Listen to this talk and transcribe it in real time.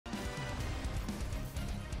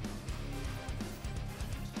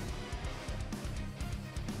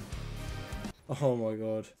Oh my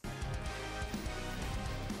god.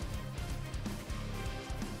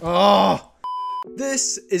 Ah!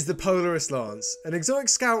 This is the Polaris Lance, an exotic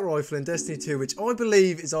scout rifle in Destiny 2 which I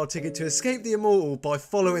believe is our ticket to escape the Immortal by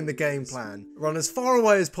following the game plan. Run as far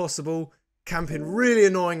away as possible, camp in really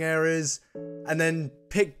annoying areas, and then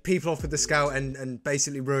pick people off with the scout and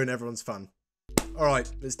basically ruin everyone's fun.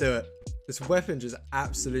 Alright, let's do it. This weapon just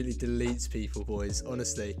absolutely deletes people, boys,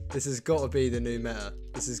 honestly. This has got to be the new meta.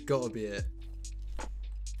 This has got to be it.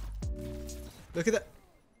 Look at that.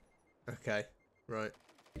 Okay, right.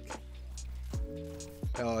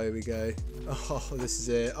 Oh, here we go. Oh, this is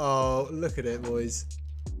it. Oh, look at it, boys.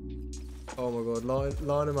 Oh my god,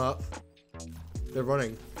 line them up. They're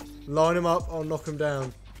running. Line them up, I'll knock them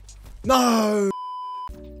down. No!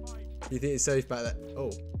 You think it's safe back there?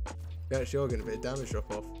 Oh, we actually are getting a bit of damage drop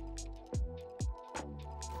off.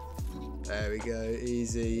 There we go.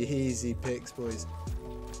 Easy, easy picks, boys.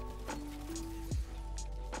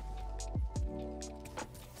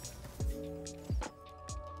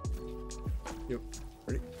 Yep.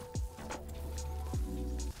 Ready?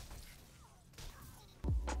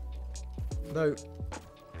 No.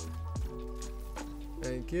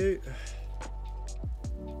 Thank you.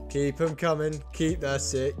 Keep them coming.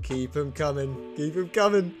 That's it. Keep them coming. Keep them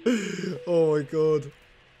coming. Oh my god.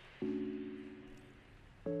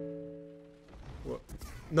 What?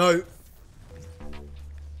 No.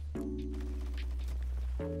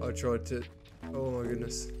 I tried to. Oh my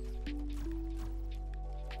goodness.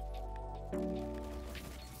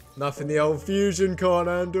 Nothing the old fusion can't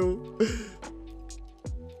handle.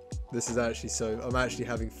 This is actually so. I'm actually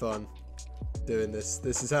having fun doing this.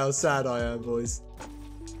 This is how sad I am, boys.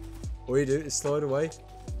 All you do is slide away.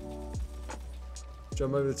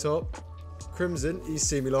 Jump over the top. Crimson, you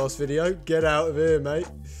see me last video. Get out of here, mate.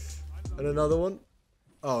 And another one.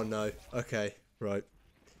 Oh no. Okay, right.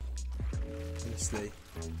 Honestly.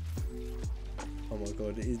 Oh my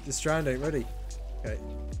god, the strand ain't ready. Okay.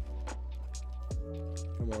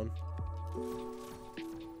 Come on.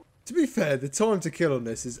 To be fair, the time to kill on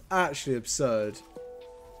this is actually absurd.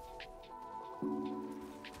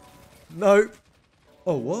 Nope.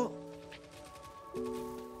 Oh, what?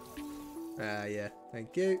 Ah, yeah.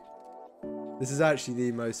 Thank you. This is actually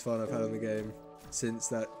the most fun I've had on the game since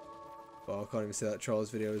that... Well, I can't even say that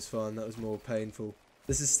Trials video was fun. That was more painful.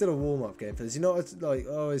 This is still a warm-up game for this. You know what, like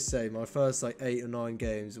I always say, my first like 8 or 9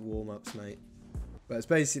 games are warm-ups, mate. But it's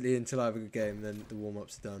basically until I have a good game and then the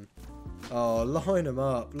warm-ups are done. Oh, line them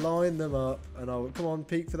up. Line them up. And I'll... Come on,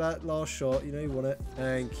 peek for that last shot. You know you want it.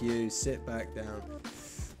 Thank you. Sit back down.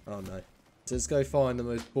 Oh, no. So let's go find the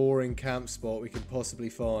most boring camp spot we can possibly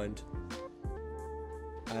find.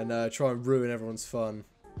 And try and ruin everyone's fun.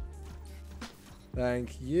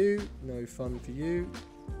 Thank you. No fun for you.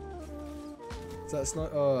 So that's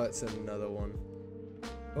not... Oh, that's another one.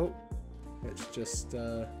 Oh. Let's just...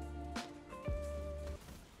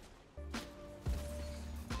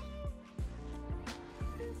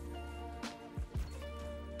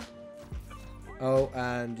 Oh,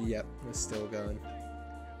 and yep, we're still going.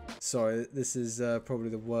 Sorry, this is probably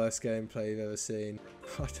the worst gameplay you've ever seen.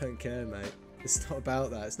 I don't care, mate. It's not about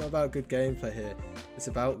that. It's not about good gameplay here. It's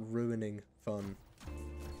about ruining fun.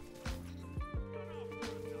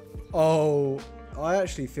 Oh, I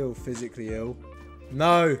actually feel physically ill.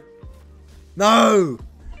 No! No!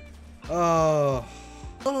 Oh.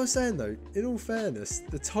 What I was saying though, in all fairness,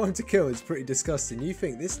 the time to kill is pretty disgusting. You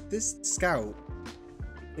think this scout...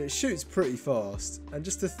 It shoots pretty fast, and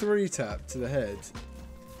just a 3-tap to the head.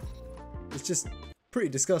 It's just pretty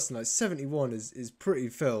disgusting. Like 71 is pretty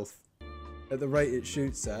filth at the rate it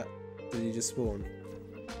shoots at. Did he just spawn?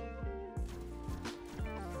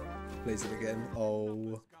 Please hit again.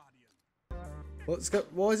 Oh,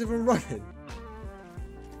 why is everyone running?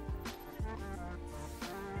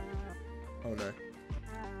 Oh no!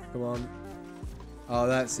 Come on! Oh,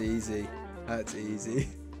 that's easy. That's easy.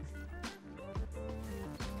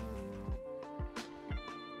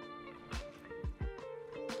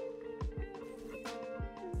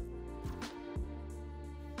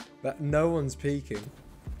 That no one's peeking.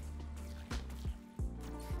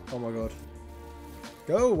 Oh my god.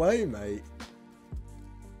 Go away, mate.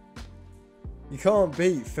 You can't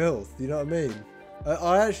beat filth, you know what I mean?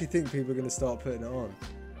 I actually think people are going to start putting it on.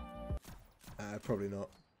 Probably not.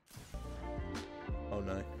 Oh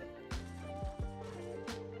no.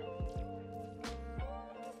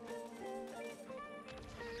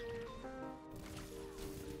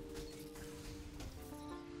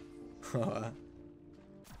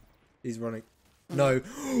 He's running. No.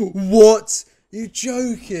 What? You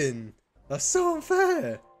joking? That's so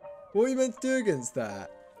unfair. What are you meant to do against that?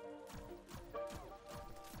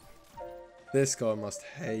 This guy must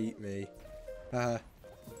hate me. Oh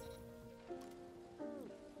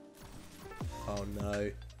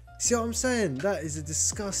no. See what I'm saying? That is a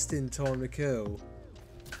disgusting time to kill.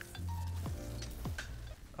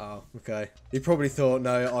 Oh, okay. He probably thought,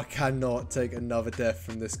 no, I cannot take another death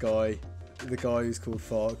from this guy. The guy who's called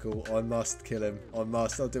Farticle. I must kill him. I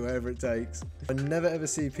must. I'll do whatever it takes. I never ever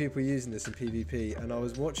see people using this in PvP, and I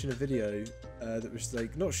was watching a video that was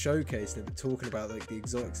like not showcasing it, but talking about like the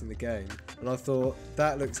exotics in the game, and I thought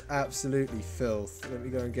that looks absolutely filth. Let me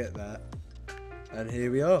go and get that, and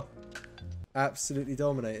here we are, absolutely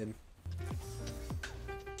dominating.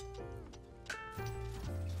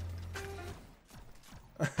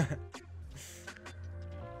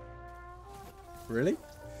 Really?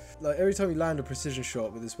 Like every time you land a precision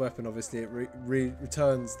shot with this weapon, obviously it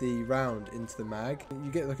returns the round into the mag.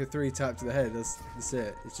 You get like a 3 tap to the head. That's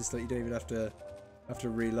it. It's just like you don't even have to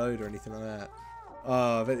reload or anything like that.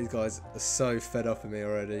 Oh, I bet these guys are so fed up of me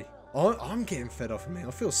already. I'm getting fed up of me.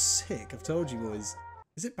 I feel sick. I've told you boys.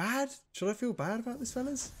 Is it bad? Should I feel bad about this,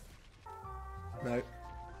 fellas? No.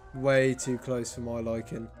 Way too close for my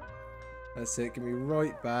liking. That's it. Give me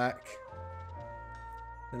right back.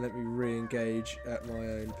 And let me re-engage at my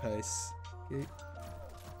own pace. Okay.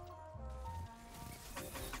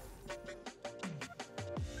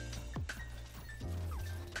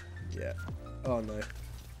 Yeah. Oh no.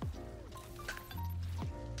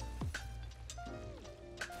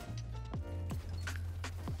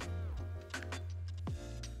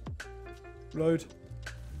 Load.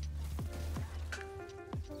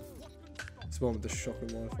 It's one with the shocking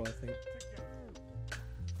Wi-Fi, I think.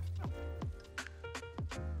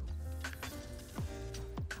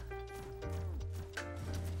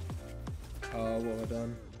 Oh, what have I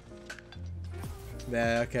done?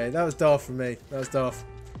 Yeah, okay. That was daft from me. That was daft.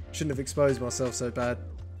 Shouldn't have exposed myself so bad.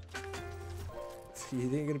 You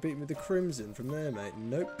think you're going to beat me with the Crimson from there, mate?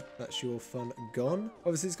 Nope. That's your fun gone.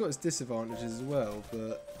 Obviously, it's got its disadvantages as well,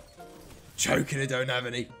 but... Choking, I don't have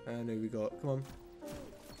any. And who we got? Come on.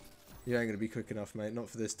 You ain't going to be quick enough, mate. Not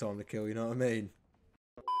for this time to kill, you know what I mean?